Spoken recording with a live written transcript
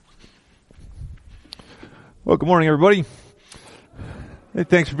Well, good morning, everybody. Hey,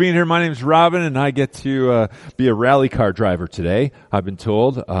 thanks for being here. My name is Robin, and I get to be a rally car driver today, I've been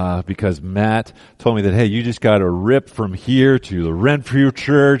told, because Matt told me that, hey, you just got to rip from here to the Renfrew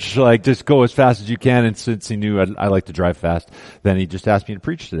Church, like just go as fast as you can. And since he knew I like to drive fast, then he just asked me to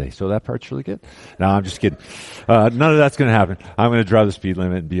preach today. So that part's really good. No, I'm just kidding. None of that's going to happen. I'm going to drive the speed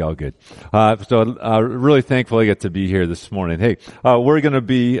limit and be all good. Really thankful I get to be here this morning. Hey, we're going to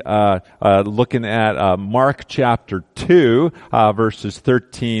be looking at Mark chapter 2, verses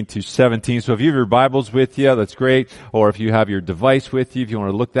 13 to 17. So if you have your Bibles with you, that's great. Or if you have your device with you, if you want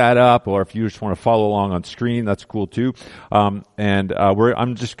to look that up, or if you just want to follow along on screen, that's cool too. I'm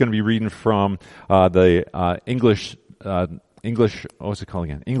just going to be reading from the English, what's it called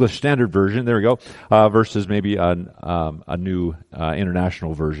again? English Standard Version. There we go. Versus maybe a new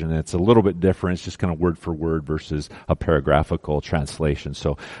international version. And it's a little bit different. It's just kind of word for word versus a paragraphical translation.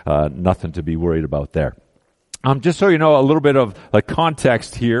 So nothing to be worried about there. Just so you know, a little bit of like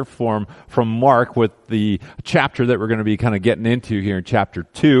context here from Mark with the chapter that we're going to be kind of getting into here in chapter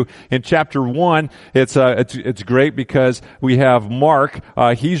 2. In chapter 1, it's great because we have Mark.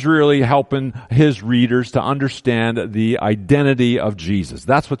 He's really helping his readers to understand the identity of Jesus.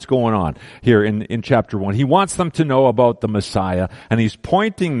 That's what's going on here in chapter 1. He wants them to know about the Messiah, and he's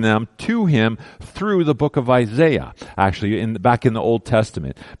pointing them to him through the book of Isaiah. Actually, back in the Old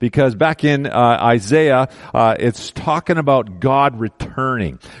Testament, because back in Isaiah. It's talking about God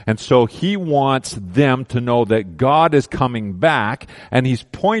returning. And so he wants them to know that God is coming back, and he's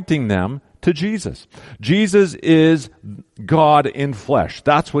pointing them to Jesus. Jesus is God in flesh.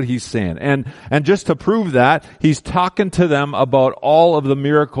 That's what he's saying. And just to prove that, he's talking to them about all of the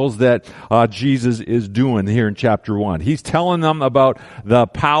miracles that Jesus is doing here in chapter 1. He's telling them about the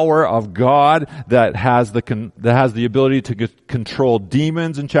power of God that has the ability to control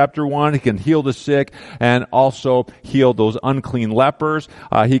demons in chapter 1. He can heal the sick and also heal those unclean lepers.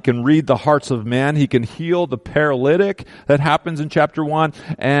 He can read the hearts of men. He can heal the paralytic that happens in chapter 1.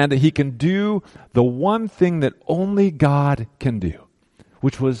 And he can do the one thing that only God can do,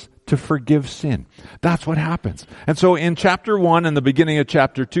 which was to forgive sin. That's what happens. And so in chapter 1 and the beginning of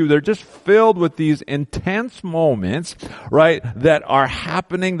chapter 2, they're just filled with these intense moments, right, that are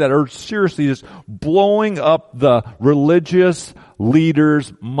happening, that are seriously just blowing up the religious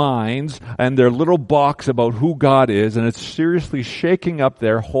leaders' minds and their little box about who God is, and it's seriously shaking up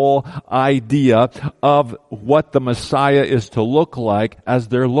their whole idea of what the Messiah is to look like as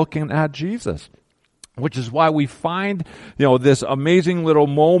they're looking at Jesus. Which is why we find, this amazing little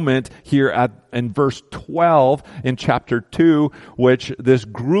moment here in verse 12 in chapter 2, which this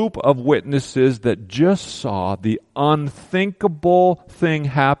group of witnesses that just saw the unthinkable thing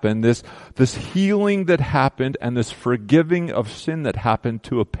happen, this healing that happened and this forgiving of sin that happened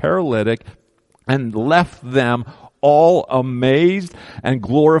to a paralytic, and left them all amazed and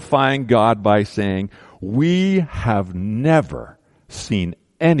glorifying God by saying, "We have never seen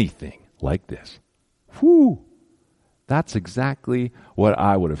anything like this." Whew. That's exactly what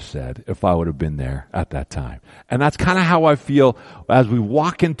I would have said if I would have been there at that time. And that's kind of how I feel as we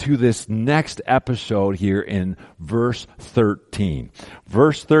walk into this next episode here in verse 13.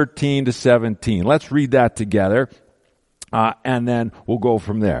 Verse 13 to 17. Let's read that together, and then we'll go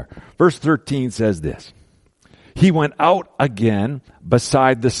from there. Verse 13 says this. He went out again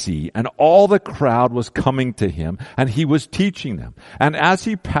beside the sea, and all the crowd was coming to him, and he was teaching them. And as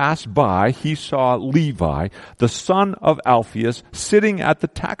he passed by, he saw Levi, the son of Alphaeus, sitting at the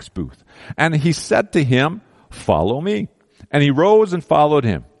tax booth. And he said to him, "Follow me." And he rose and followed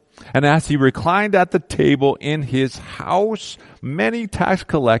him. And as he reclined at the table in his house, many tax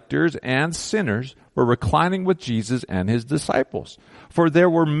collectors and sinners were reclining with Jesus and his disciples, for there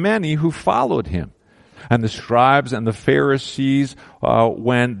were many who followed him. And the scribes and the Pharisees,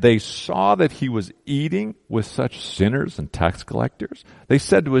 when they saw that he was eating with such sinners and tax collectors, they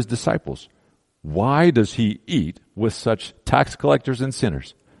said to his disciples, "Why does he eat with such tax collectors and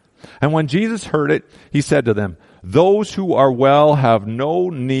sinners?" And when Jesus heard it, he said to them, "Those who are well have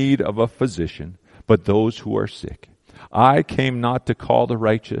no need of a physician, but those who are sick. I came not to call the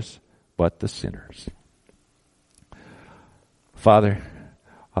righteous, but the sinners." Father,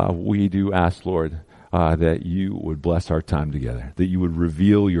 we do ask, Lord, that you would bless our time together, that you would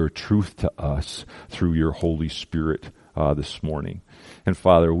reveal your truth to us through your Holy Spirit this morning. And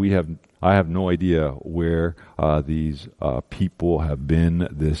Father, I have no idea where these people have been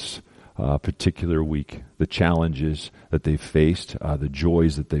this particular week, the challenges that they've faced, the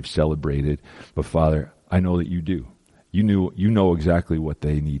joys that they've celebrated. But Father, I know that you do. You know exactly what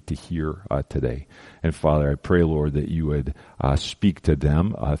they need to hear today. And Father, I pray, Lord, that you would speak to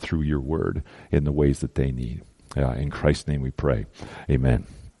them through your word in the ways that they need. In Christ's name we pray. Amen.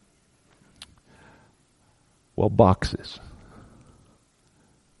 Well, boxes.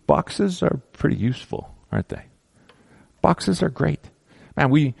 Boxes are pretty useful, aren't they? Boxes are great. Man,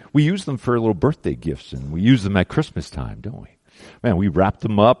 we use them for little birthday gifts, and we use them at Christmas time, don't we? Man, we wrap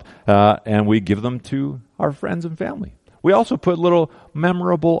them up and we give them to our friends and family. We also put little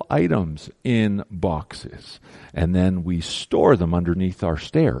memorable items in boxes, and then we store them underneath our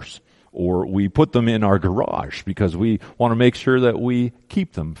stairs, or we put them in our garage because we want to make sure that we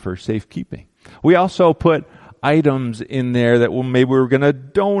keep them for safekeeping. We also put items in there that maybe we're going to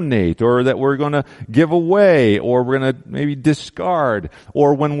donate, or that we're going to give away, or we're going to maybe discard.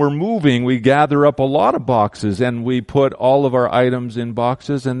 Or when we're moving, we gather up a lot of boxes and we put all of our items in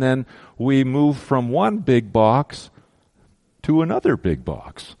boxes, and then we move from one big box to another big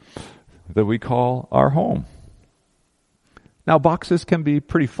box that we call our home. Now, boxes can be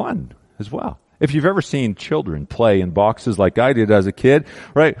pretty fun as well. If you've ever seen children play in boxes like I did as a kid,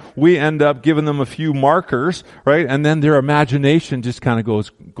 right, we end up giving them a few markers, right, and then their imagination just kind of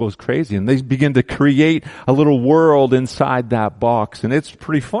goes crazy, and they begin to create a little world inside that box, and it's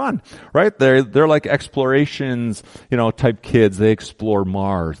pretty fun, right? They're like explorations, type kids. They explore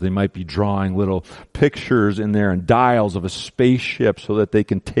Mars. They might be drawing little pictures in there and dials of a spaceship so that they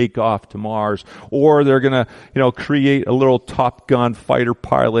can take off to Mars, or they're gonna, create a little Top Gun fighter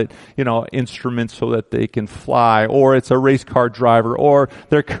pilot, instrument so that they can fly, or it's a race car driver, or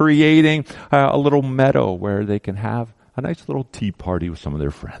they're creating a little meadow where they can have a nice little tea party with some of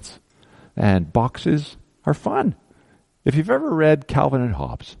their friends. And boxes are fun. If you've ever read Calvin and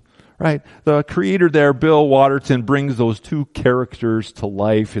Hobbes, right, the creator there, Bill Watterson, brings those two characters to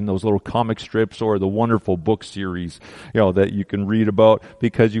life in those little comic strips or the wonderful book series, that you can read about,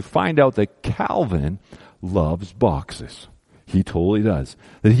 because you find out that Calvin loves boxes. He totally does.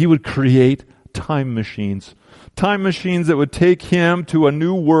 That he would create time machines that would take him to a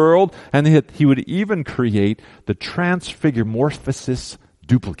new world, and he would even create the Transfiguromorphosis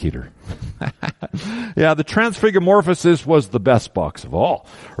duplicator. Yeah, the Transfiguromorphosis was the best box of all,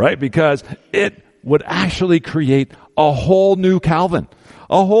 right? Because it would actually create a whole new Calvin.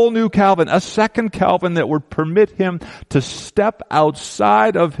 A second Calvin that would permit him to step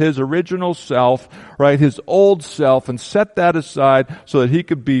outside of his original self, right, his old self, and set that aside so that he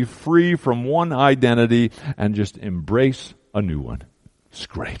could be free from one identity and just embrace a new one. It's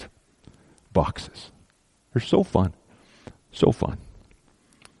great. Boxes. They're so fun. So fun.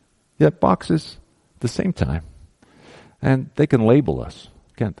 Yet boxes, at the same time, and they can label us,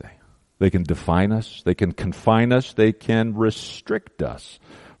 can't they? They can define us, they can confine us, they can restrict us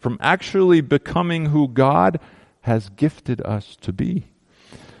from actually becoming who God has gifted us to be.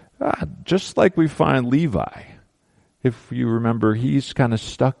 Just like we find Levi. If you remember, he's kind of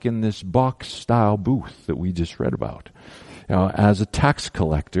stuck in this box-style booth that we just read about, as a tax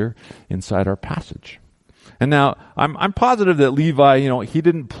collector inside our passage. And now, I'm positive that Levi, he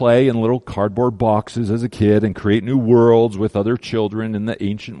didn't play in little cardboard boxes as a kid and create new worlds with other children in the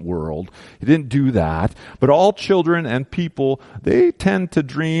ancient world. He didn't do that. But all children and people, they tend to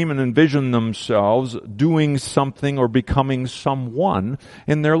dream and envision themselves doing something or becoming someone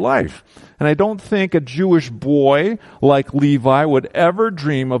in their life. And I don't think a Jewish boy like Levi would ever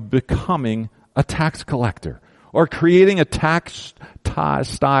dream of becoming a tax collector, or creating a tax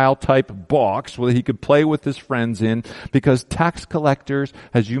style type box where he could play with his friends in, because tax collectors,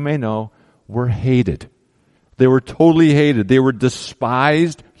 as you may know, were hated. They were totally hated. They were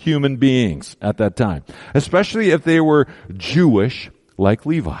despised human beings at that time, especially if they were Jewish like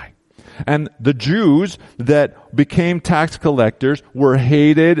Levi. And the Jews that became tax collectors were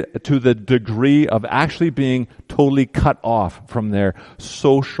hated to the degree of actually being totally cut off from their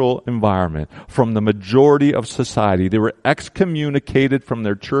social environment, from the majority of society. They were excommunicated from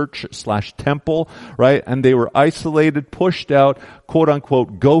their church/temple, right? And they were isolated, pushed out, quote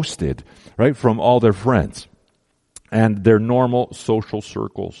unquote, ghosted, right, from all their friends and their normal social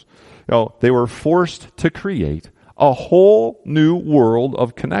circles. They were forced to create a whole new world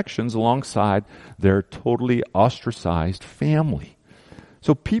of connections alongside their totally ostracized family.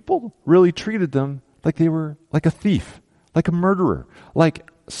 So people really treated them like they were like a thief, like a murderer, like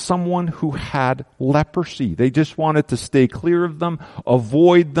someone who had leprosy. They just wanted to stay clear of them,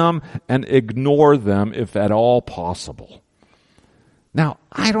 avoid them, and ignore them if at all possible. Now,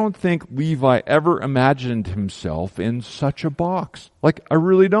 I don't think Levi ever imagined himself in such a box. I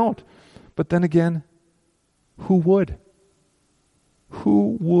really don't. But then again, who would?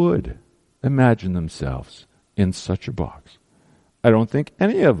 Who would imagine themselves in such a box. I don't think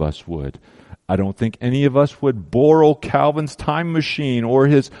any of us would. I don't think any of us would borrow Calvin's time machine or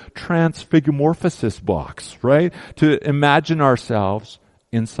his transfiguromorphosis box, right? To imagine ourselves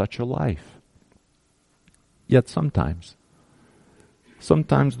in such a life. Yet sometimes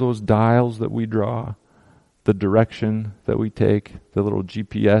those dials that we draw, the direction that we take, the little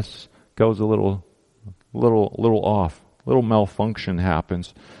GPS goes a little off, little malfunction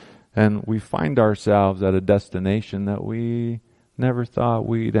happens, and we find ourselves at a destination that we never thought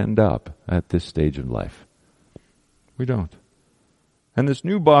we'd end up at this stage of life. We don't. And this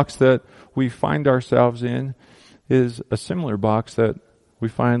new box that we find ourselves in is a similar box that we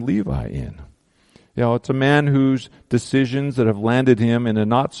find Levi in. You know, it's a man whose decisions that have landed him in a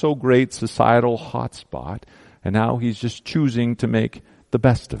not so great societal hotspot, and now he's just choosing to make the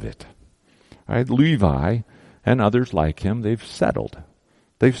best of it. Right? Levi and others like him, they've settled.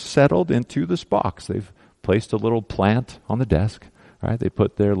 They've settled into this box. They've placed a little plant on the desk. Right? They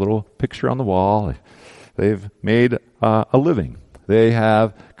put their little picture on the wall. They've made a living. They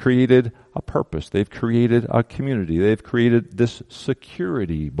have created a purpose. They've created a community. They've created this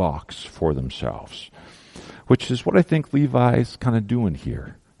security box for themselves, which is what I think Levi's kind of doing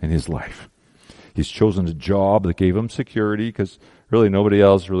here in his life. He's chosen a job that gave him security because really nobody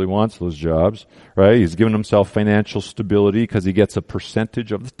else really wants those jobs, right? He's given himself financial stability because he gets a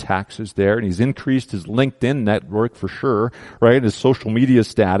percentage of the taxes there, and he's increased his LinkedIn network for sure, right? His social media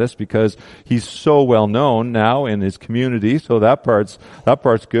status because he's so well known now in his community. So that part's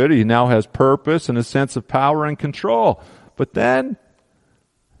good. He now has purpose and a sense of power and control. But then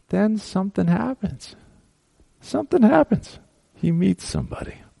something happens. Something happens. He meets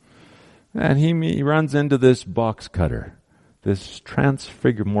somebody. And he runs into this box cutter, this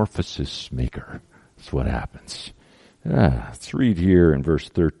transfiguromorphosis maker. That's what happens. Let's read here in verse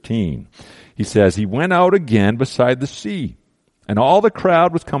 13. He says, he went out again beside the sea, and all the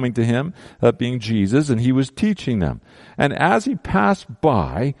crowd was coming to him, that being Jesus, and he was teaching them. And as he passed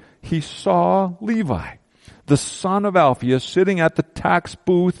by, he saw Levi, the son of Alphaeus, sitting at the tax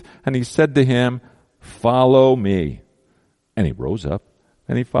booth, and he said to him, "Follow me." And he rose up,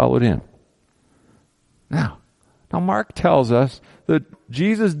 and he followed him. Now Mark tells us that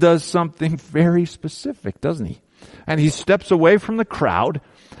Jesus does something very specific, doesn't he? And he steps away from the crowd,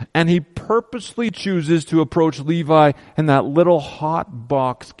 and he purposely chooses to approach Levi in that little hot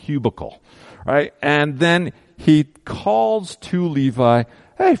box cubicle, right? And then he calls to Levi,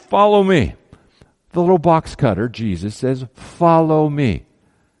 "Hey, follow me." The little box cutter, Jesus, says, "Follow me."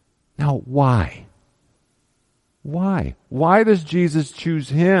 Now, why? Why? Why does Jesus choose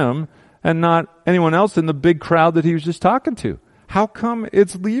him and not anyone else in the big crowd that he was just talking to? How come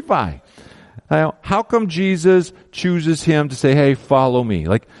it's Levi? How come Jesus chooses him to say, "Hey, follow me"?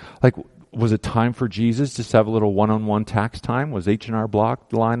 Like, was it time for Jesus just to have a little one-on-one tax time? Was H&R Block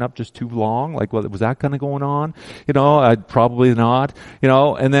lineup just too long? Like, was that kind of going on? Probably not.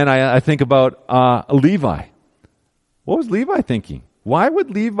 And then I think about Levi. What was Levi thinking? Why would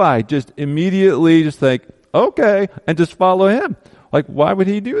Levi just immediately just think, okay, and just follow him? Like, why would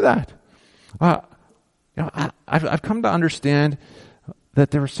he do that? I've come to understand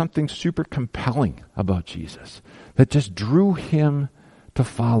that there was something super compelling about Jesus that just drew him to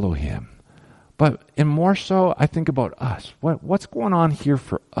follow him. And more so, I think about us. What's going on here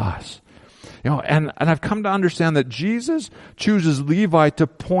for us? And I've come to understand that Jesus chooses Levi to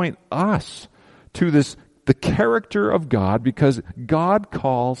point us to the character of God, because God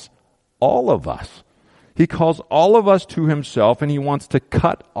calls all of us. He calls all of us to himself, and he wants to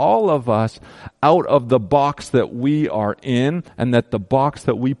cut all of us out of the box that we are in and that the box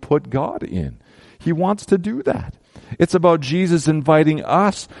that we put God in. He wants to do that. It's about Jesus inviting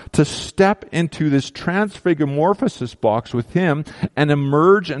us to step into this transfiguromorphosis box with him and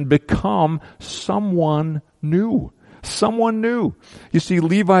emerge and become someone new. Someone new. You see,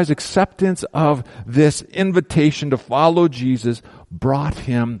 Levi's acceptance of this invitation to follow Jesus brought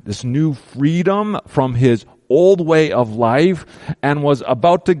him this new freedom from his old way of life and was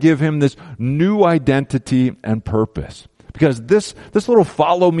about to give him this new identity and purpose. Because this little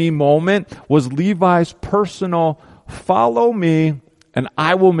follow me moment was Levi's personal follow me and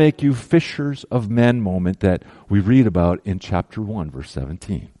I will make you fishers of men moment that we read about in chapter 1, verse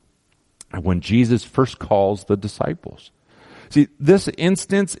 17. When Jesus first calls the disciples. See, this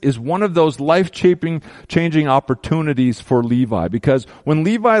instance is one of those life-changing opportunities for Levi, because when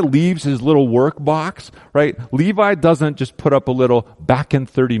Levi leaves his little work box, right, Levi doesn't just put up a little back in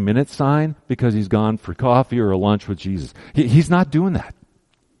 30 minutes sign because he's gone for coffee or a lunch with Jesus. He's not doing that.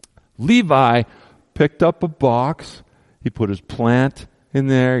 Levi picked up a box, he put his plant in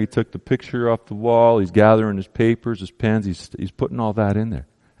there. He took the picture off the wall. He's gathering his papers, his pens. He's putting all that in there.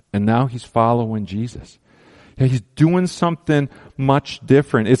 And now he's following Jesus. Yeah, he's doing something much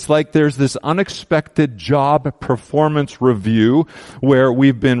different. It's like there's this unexpected job performance review where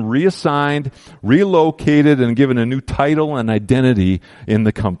we've been reassigned, relocated, and given a new title and identity in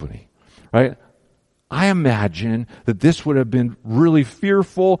the company. Right? I imagine that this would have been really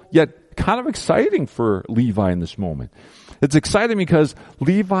fearful, yet kind of exciting for Levi in this moment. It's exciting because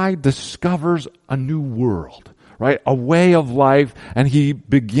Levi discovers a new world, right? A way of life, and he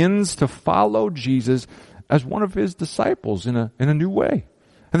begins to follow Jesus as one of his disciples in a new way.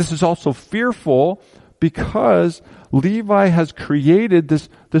 And this is also fearful because Levi has created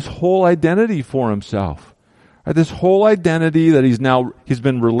this whole identity for himself. Right? This whole identity that he's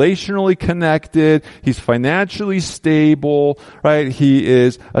been relationally connected, he's financially stable, right? He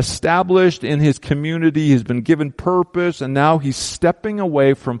is established in his community, he's been given purpose, and now he's stepping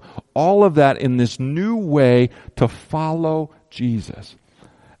away from all of that in this new way to follow Jesus.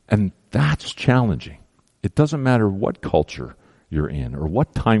 And that's challenging. It doesn't matter what culture you're in or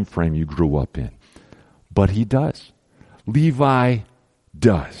what time frame you grew up in. But he does. Levi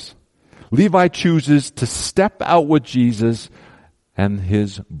does. Levi chooses to step out with Jesus and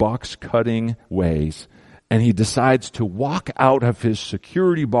his box-cutting ways, and he decides to walk out of his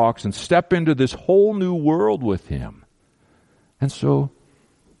security box and step into this whole new world with him. And so,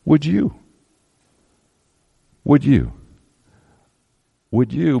 would you? Would you?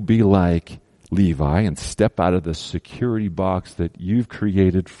 Would you be like Levi and step out of the security box that you've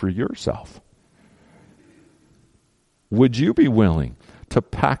created for yourself? Would you be willing to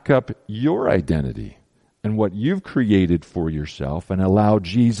pack up your identity and what you've created for yourself and allow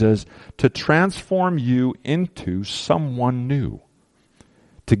Jesus to transform you into someone new,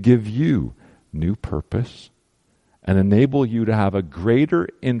 to give you new purpose and enable you to have a greater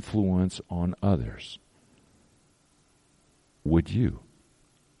influence on others? Would you?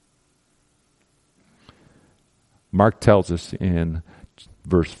 Mark tells us in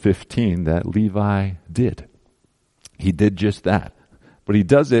verse 15 that Levi did. He did just that. But he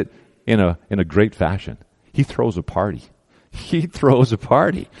does it in a great fashion. He throws a party. He throws a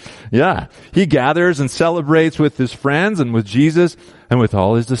party. Yeah. He gathers and celebrates with his friends and with Jesus and with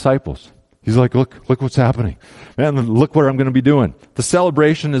all his disciples. He's like, look what's happening. Man, look what I'm going to be doing. The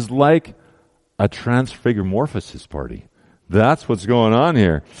celebration is like a transfiguromorphosis party. That's what's going on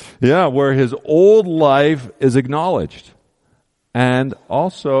here. Yeah, where his old life is acknowledged. And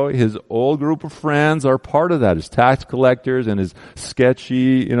also his old group of friends are part of that. His tax collectors and his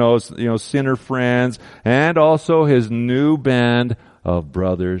sketchy, sinner friends, and also his new band of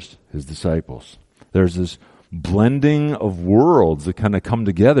brothers, his disciples. There's this blending of worlds that kind of come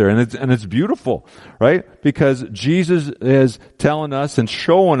together, and it's beautiful, right? Because Jesus is telling us and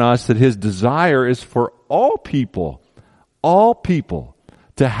showing us that his desire is for all people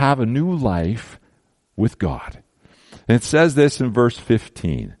to have a new life with God. And it says this in verse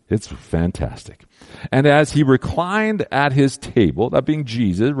 15. It's fantastic. And as he reclined at his table, that being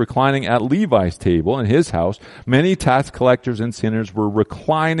Jesus, reclining at Levi's table in his house, many tax collectors and sinners were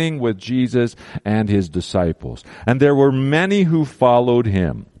reclining with Jesus and his disciples. And there were many who followed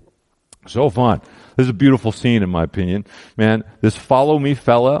him. So fun. This is a beautiful scene in my opinion. Man, this follow me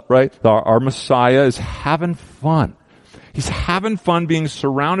fella, right? Our Messiah is having fun. He's having fun being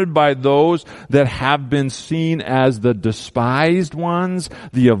surrounded by those that have been seen as the despised ones,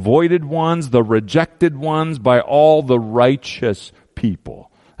 the avoided ones, the rejected ones by all the righteous people.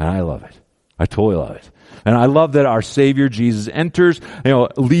 And I love it. I totally love it. And I love that our Savior Jesus enters,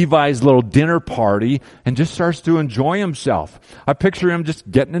 Levi's little dinner party and just starts to enjoy himself. I picture him just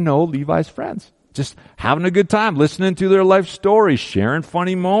getting to know Levi's friends. Just having a good time, listening to their life stories, sharing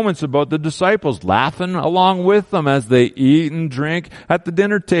funny moments about the disciples, laughing along with them as they eat and drink at the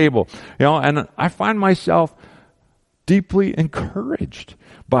dinner table. And I find myself deeply encouraged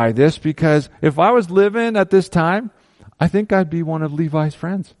by this because if I was living at this time, I think I'd be one of Levi's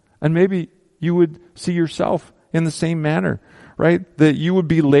friends. And maybe you would see yourself in the same manner, right? That you would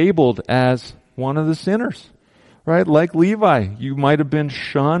be labeled as one of the sinners. Right? Like Levi, you might have been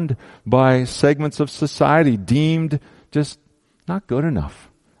shunned by segments of society, deemed just not good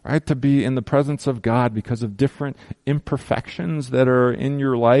enough, right? To be in the presence of God because of different imperfections that are in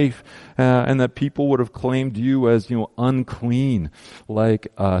your life, and that people would have claimed you as, unclean, like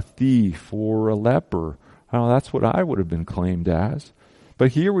a thief or a leper. That's what I would have been claimed as.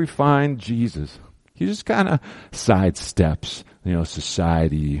 But here we find Jesus, He just kind of sidesteps,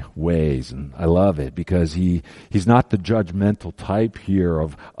 society ways. And I love it because he's not the judgmental type here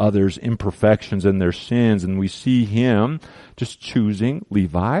of others' imperfections and their sins. And we see him just choosing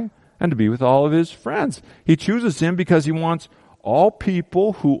Levi and to be with all of his friends. He chooses him because he wants all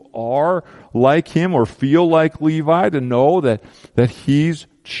people who are like him or feel like Levi to know that he's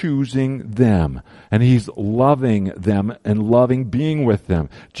choosing them and he's loving them and loving being with them.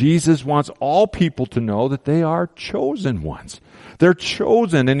 Jesus wants all people to know that they are chosen ones. They're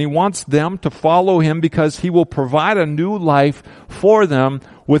chosen, and he wants them to follow him because he will provide a new life for them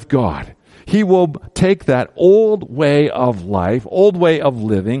with God. He will take that old way of life, old way of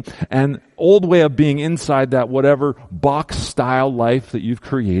living, and old way of being inside that whatever box-style life that you've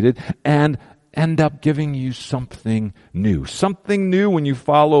created and end up giving you something new. Something new when you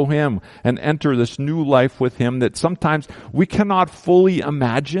follow him and enter this new life with him that sometimes we cannot fully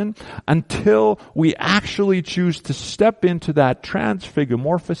imagine until we actually choose to step into that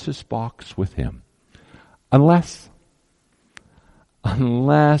transfiguromorphosis box with him. Unless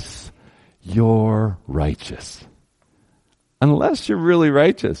you're righteous. Unless you're really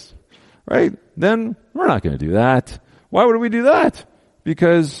righteous, right? Then we're not going to do that. Why would we do that?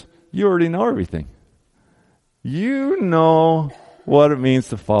 Because you already know everything. You know what it means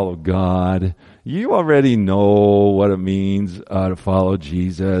to follow God. You already know what it means to follow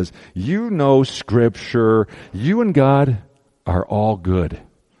Jesus. You know Scripture. You and God are all good.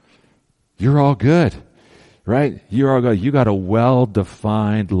 You're all good, right? You're all good. You got a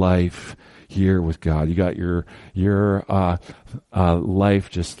well-defined life here with God. You got your life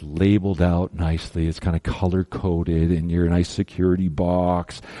just labeled out nicely. It's kind of color-coded in your nice security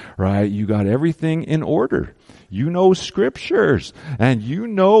box, right? You got everything in order. You know Scriptures, and you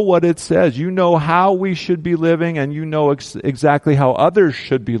know what it says. You know how we should be living, and you know exactly how others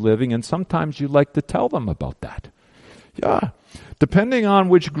should be living, and sometimes you like to tell them about that. Yeah. Depending on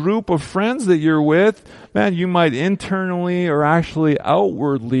which group of friends that you're with, man, you might internally or actually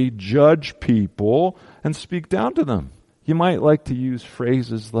outwardly judge people and speak down to them. You might like to use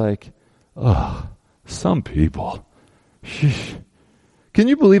phrases like, some people. Sheesh. Can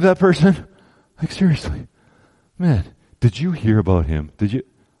you believe that person? Like, seriously. Man, did you hear about him? Did you?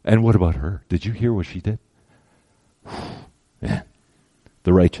 And what about her? Did you hear what she did? Man,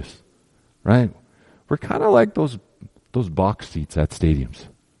 the righteous, right? We're kind of like those box seats at stadiums.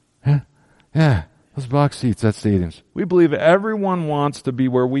 Yeah, those box seats at stadiums. We believe everyone wants to be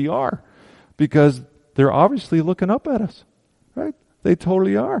where we are because they're obviously looking up at us, right? They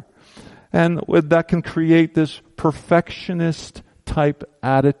totally are. And that can create this perfectionist type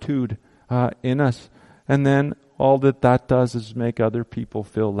attitude in us. And then all that does is make other people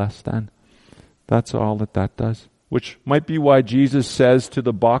feel less than. That's all that does. Which might be why Jesus says to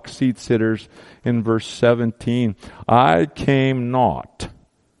the box seat sitters in verse 17, I came not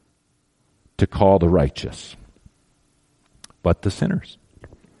to call the righteous, but the sinners.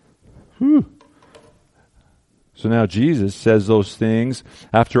 Whew. So now Jesus says those things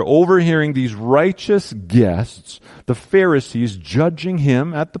after overhearing these righteous guests, the Pharisees judging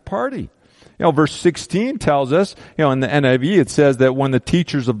him at the party. Verse 16 tells us, in the NIV it says that when the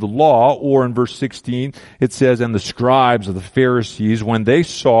teachers of the law, or in verse 16 it says, and the scribes of the Pharisees, when they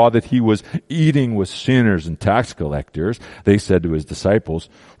saw that he was eating with sinners and tax collectors, they said to his disciples,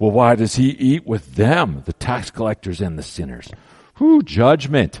 well, why does he eat with them, the tax collectors and the sinners?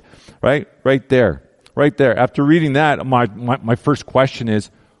 Judgment. Right there. After reading that, my first question is,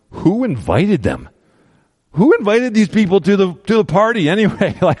 who invited them? Who invited these people to the party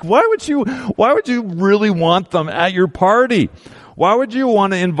anyway? Like, why would you really want them at your party? Why would you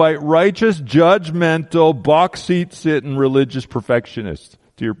want to invite righteous, judgmental, box seat sitting religious perfectionists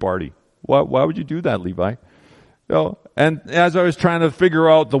to your party? Why would you do that, Levi? And as I was trying to figure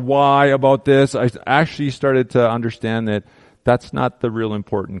out the why about this, I actually started to understand that that's not the real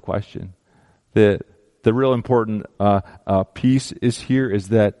important question. The real important piece is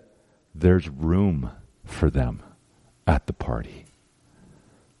that there's room for them at the party.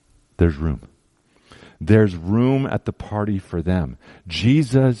 There's room. There's room at the party for them.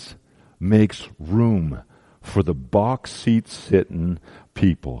 Jesus makes room for the box seat sitting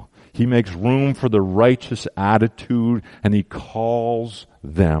people. He makes room for the righteous attitude, and he calls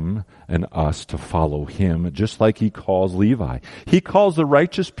them and us to follow him, just like he calls Levi. He calls the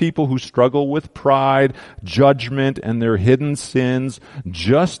righteous people who struggle with pride, judgment, and their hidden sins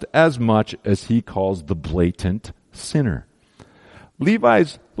just as much as he calls the blatant sinner.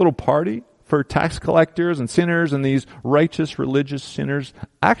 Levi's little party for tax collectors and sinners and these righteous religious sinners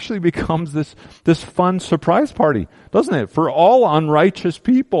actually becomes this fun surprise party, doesn't it? For all unrighteous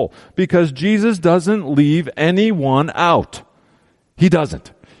people, because Jesus doesn't leave anyone out. He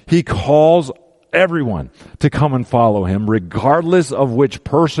doesn't. He calls everyone to come and follow him, regardless of which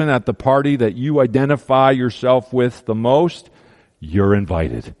person at the party that you identify yourself with the most. You're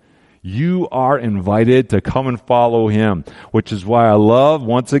invited. You are invited to come and follow him, which is why I love,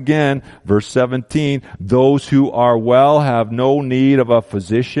 once again, verse 17, those who are well have no need of a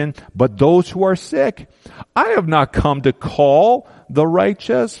physician, but those who are sick. I have not come to call the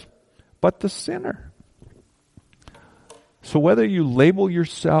righteous, but the sinner. So whether you label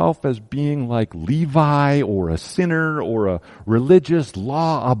yourself as being like Levi or a sinner or a religious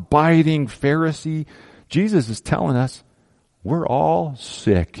law-abiding Pharisee, Jesus is telling us we're all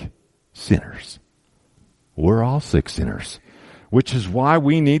sick sinners. We're all sick sinners, which is why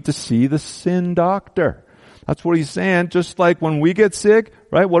we need to see the sin doctor. That's what he's saying. Just like when we get sick,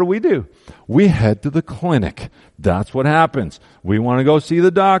 right? What do? We head to the clinic. That's what happens. We want to go see the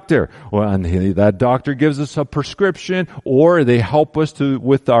doctor. Well, and that doctor gives us a prescription, or they help us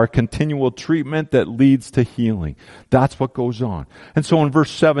with our continual treatment that leads to healing. That's what goes on. And so in verse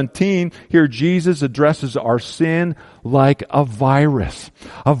 17, here Jesus addresses our sin like a virus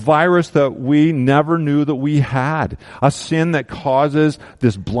that we never knew that we had. A sin that causes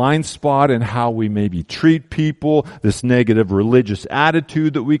this blind spot in how we maybe treat people, this negative religious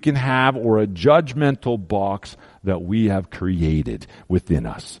attitude that we can have, or a judgmental box that we have created within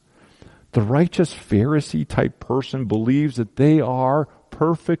us. The righteous Pharisee type person believes that they are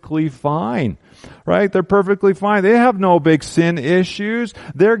perfectly fine, right? They're perfectly fine. They have no big sin issues.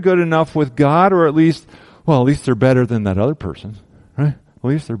 They're good enough with God, or at least they're better than that other person, right? At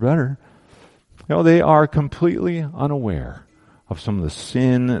least they're better. They are completely unaware of some of the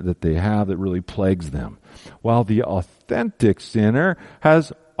sin that they have that really plagues them. While the authentic sinner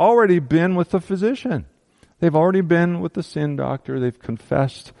has already been with the physician. They've already been with the sin doctor. They've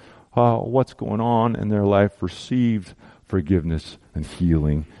confessed what's going on in their life, received forgiveness and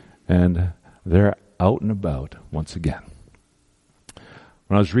healing, and they're out and about once again.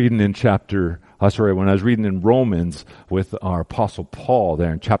 When I was reading in Romans with our Apostle Paul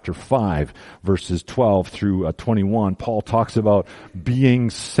there in chapter 5, verses 12 through 21, Paul talks about being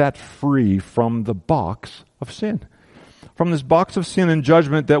set free from the box of sin. From this box of sin and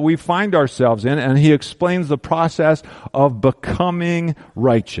judgment that we find ourselves in, and he explains the process of becoming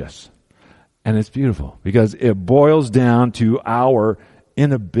righteous. And it's beautiful because it boils down to our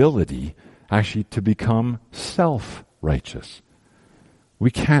inability actually to become self-righteous.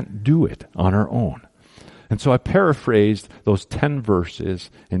 We can't do it on our own. And so I paraphrased those 10 verses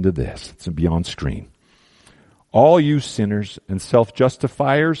into this. It's a beyond screen. All you sinners and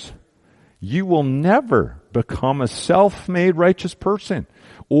self-justifiers, you will never become a self-made righteous person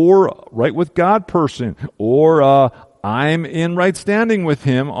or right with God person or I'm in right standing with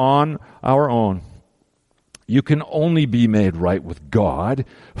him on our own. You can only be made right with God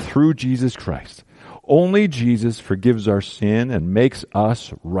through Jesus Christ. Only Jesus forgives our sin and makes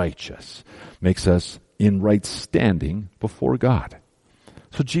us righteous, makes us in right standing before God.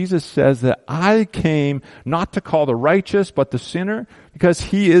 So Jesus says that I came not to call the righteous, but the sinner, because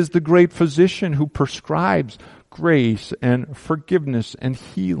he is the great physician who prescribes grace and forgiveness and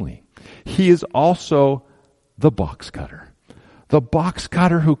healing. He is also the box cutter. The box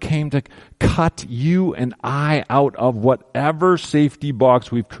cutter who came to cut you and I out of whatever safety box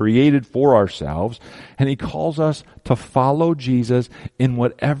we've created for ourselves. And he calls us to follow Jesus in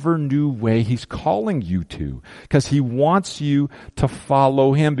whatever new way he's calling you to. Because he wants you to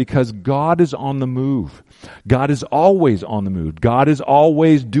follow him because God is on the move. God is always on the move. God is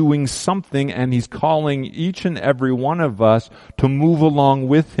always doing something, and he's calling each and every one of us to move along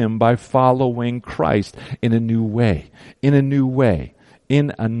with him by following Christ in a new way. In a new way.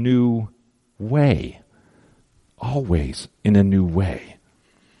 In a new way. Always in a new way.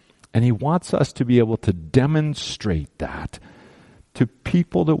 And he wants us to be able to demonstrate that to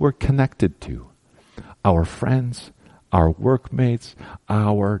people that we're connected to. Our friends, our workmates,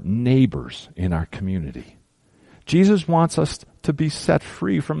 our neighbors in our community. Jesus wants us to be set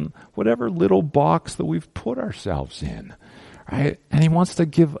free from whatever little box that we've put ourselves in. Right? And he wants to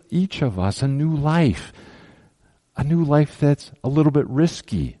give each of us a new life. A new life that's a little bit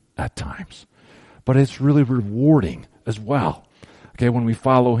risky at times. But it's really rewarding as well. Okay, when we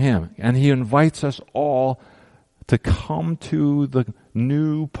follow him. And he invites us all to come to the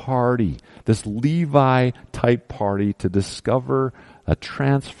new party, this Levi-type party, to discover a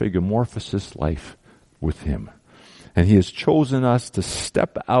transfiguromorphosis life with him. And he has chosen us to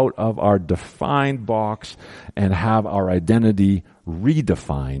step out of our defined box and have our identity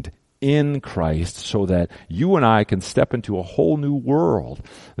redefined in Christ so that you and I can step into a whole new world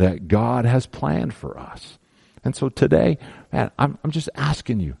that God has planned for us. And so today, man, I'm just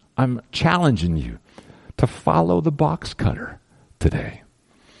asking you, I'm challenging you to follow the box cutter today.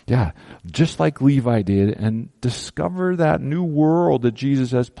 Yeah, just like Levi did, and discover that new world that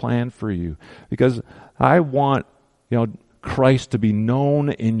Jesus has planned for you. Because I want, Christ to be known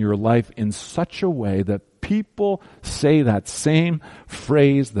in your life in such a way that people say that same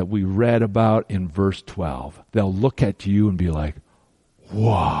phrase that we read about in verse 12. They'll look at you and be like,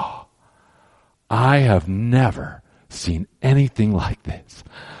 "Whoa, I have never seen anything like this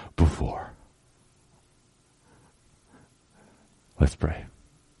before." Let's pray.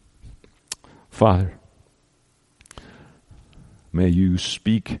 Father, may you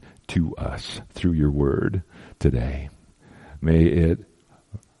speak to us through your word today. May it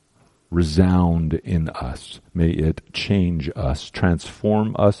resound in us. May it change us,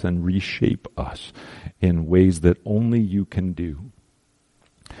 transform us, and reshape us in ways that only you can do.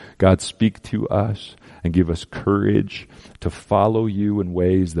 God, speak to us and give us courage to follow you in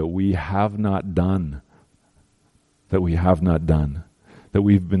ways that we have not done, that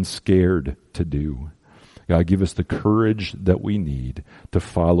we've been scared to do. God, give us the courage that we need to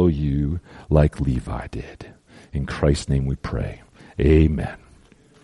follow you like Levi did. In Christ's name we pray. Amen.